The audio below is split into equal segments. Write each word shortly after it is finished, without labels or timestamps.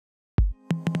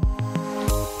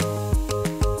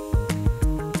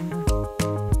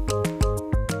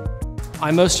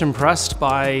I'm most impressed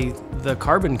by the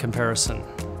carbon comparison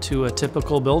to a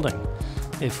typical building.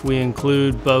 If we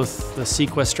include both the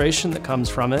sequestration that comes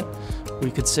from it,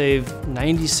 we could save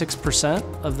 96%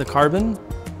 of the carbon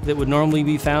that would normally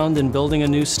be found in building a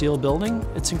new steel building.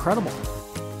 It's incredible.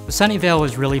 Sunnyvale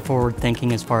is really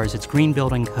forward-thinking as far as its green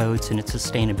building codes and its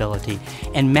sustainability.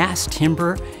 And mass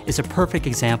timber is a perfect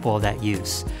example of that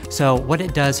use. So what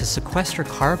it does is sequester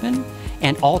carbon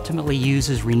and ultimately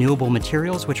uses renewable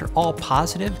materials, which are all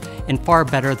positive and far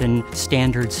better than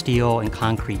standard steel and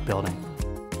concrete building.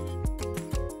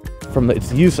 From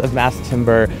its use of mass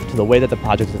timber to the way that the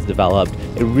project is developed,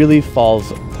 it really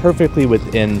falls perfectly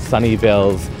within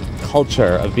Sunnyvale's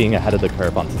culture of being ahead of the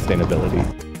curve on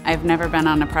sustainability. I've never been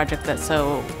on a project that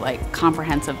so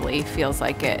comprehensively feels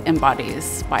like it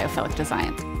embodies biophilic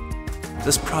design.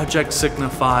 This project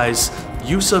signifies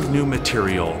use of new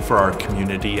material for our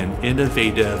community and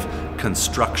innovative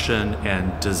construction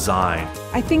and design.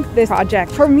 I think this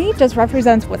project, for me, just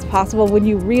represents what's possible when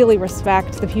you really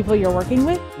respect the people you're working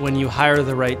with. When you hire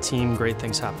the right team, great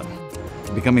things happen.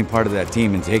 Becoming part of that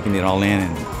team and taking it all in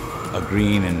and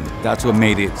agreeing, and that's what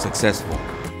made it successful.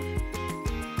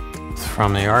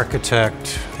 From the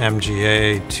architect,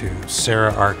 MGA, to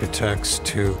Sarah Architects,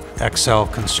 to XL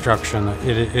Construction,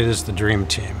 it is the dream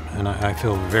team, and I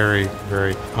feel very,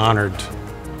 very honored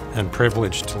and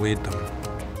privileged to lead them.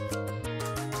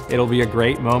 It'll be a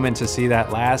great moment to see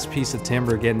that last piece of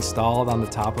timber get installed on the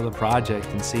top of the project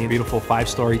and see a beautiful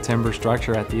 5-story timber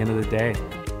structure at the end of the day.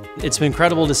 It's been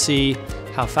incredible to see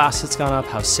how fast it's gone up,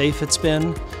 how safe it's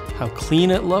been, how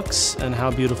clean it looks, and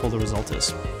how beautiful the result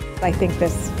is. I think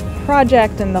this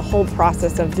project and the whole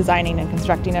process of designing and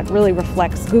constructing it really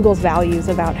reflects Google's values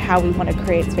about how we want to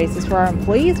create spaces for our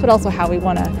employees, but also how we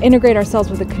want to integrate ourselves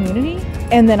with the community.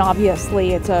 And then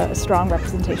obviously it's a strong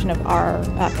representation of our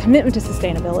commitment to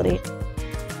sustainability.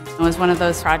 It was one of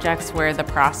those projects where the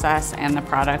process and the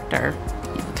product are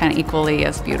kind of equally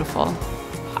as beautiful.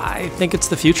 I think it's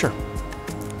the future.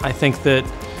 I think that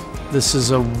this is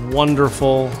a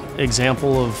wonderful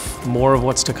example of more of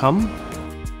what's to come.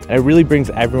 And it really brings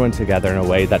everyone together in a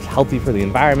way that's healthy for the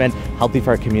environment, healthy for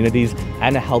our communities,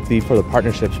 and healthy for the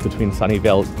partnerships between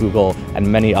Sunnyvale, Google, and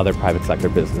many other private sector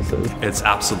businesses. It's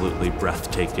absolutely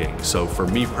breathtaking. So for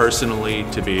me personally,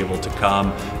 to be able to come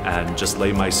and just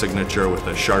lay my signature with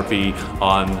a Sharpie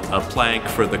on a plank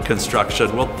for the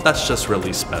construction, well, that's just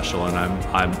really special, and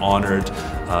I'm honored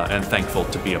and thankful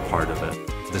to be a part of it.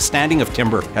 The standing of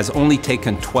timber has only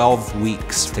taken 12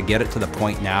 weeks to get it to the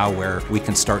point now where we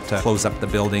can start to close up the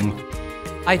building.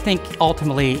 I think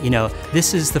ultimately,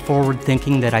 this is the forward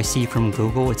thinking that I see from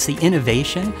Google. It's the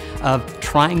innovation of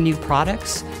trying new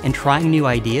products and trying new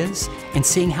ideas and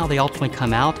seeing how they ultimately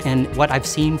come out. And what I've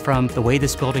seen from the way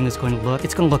this building is going to look,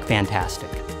 it's going to look fantastic.